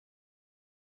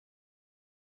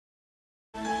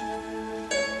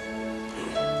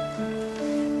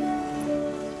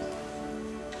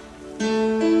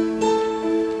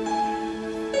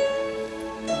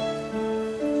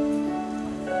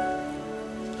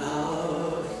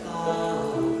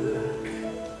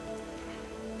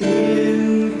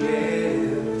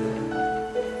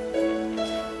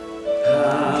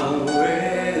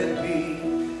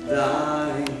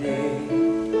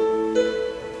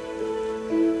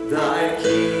Thy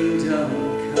kingdom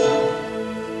come,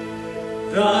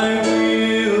 Thy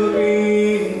will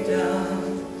be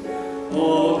done,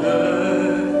 on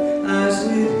earth as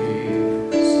it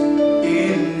is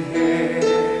in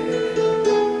heaven.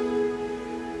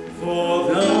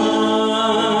 For Thine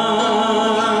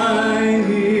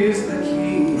is the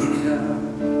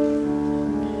kingdom,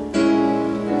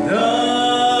 Thine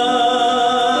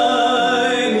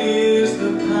is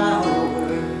the power,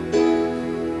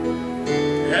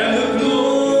 and the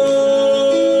glory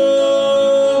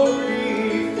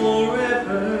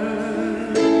forever,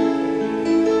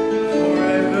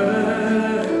 forever.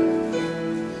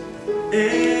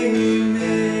 Amen.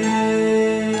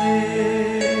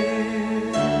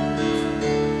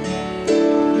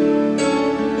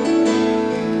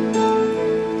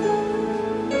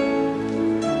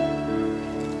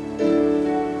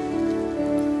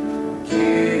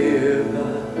 Give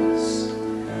us,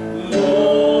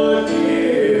 Lord,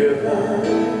 give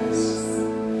us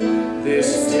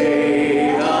this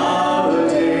day our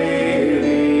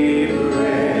daily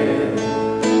bread,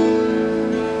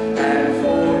 and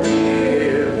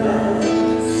forgive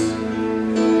us,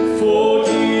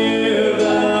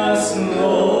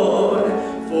 Lord,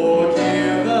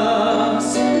 forgive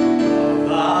us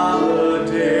of our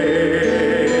debt.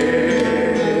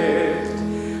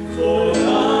 For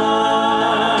Thine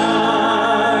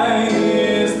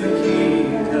is the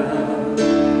kingdom,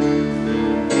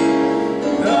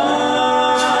 Thine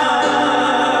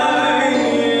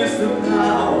is the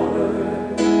power,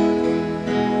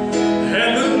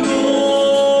 and the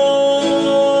glory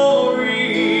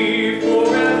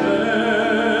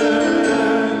forever,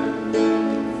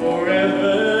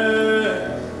 forever.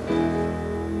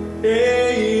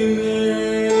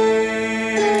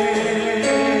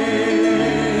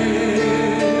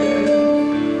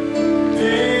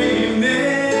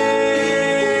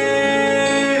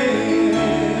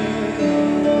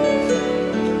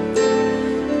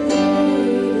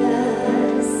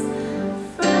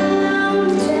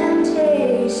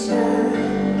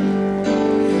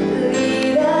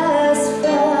 Lead us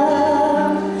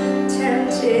from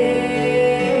temptation,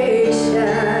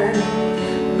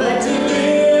 but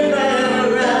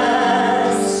deliver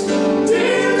us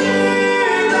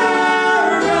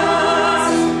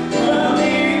from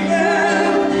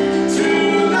evil. To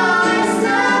Thy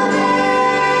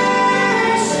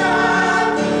salvation,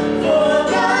 for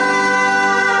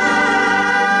Thine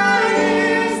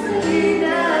is the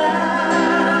kingdom,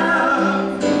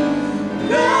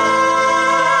 Thine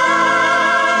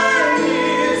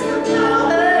is the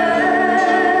power,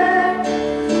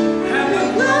 and the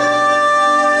glory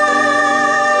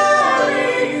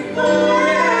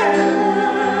forever.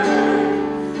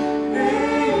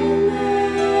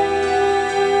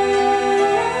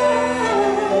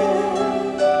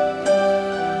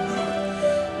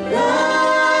 Thine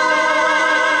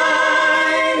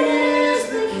is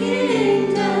the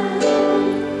kingdom,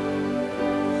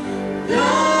 Thine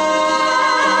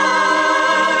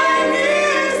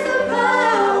is the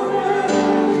power,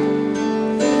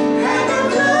 and the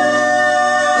glory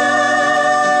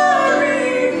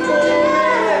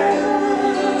forever,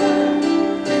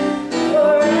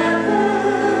 forever.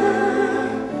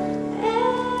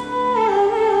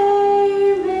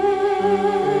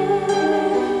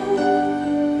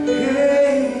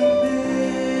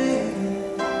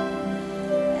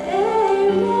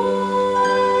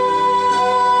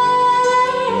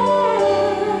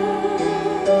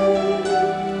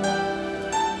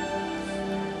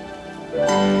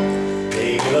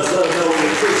 Hey, let's let them know we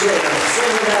appreciate them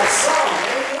singing that song.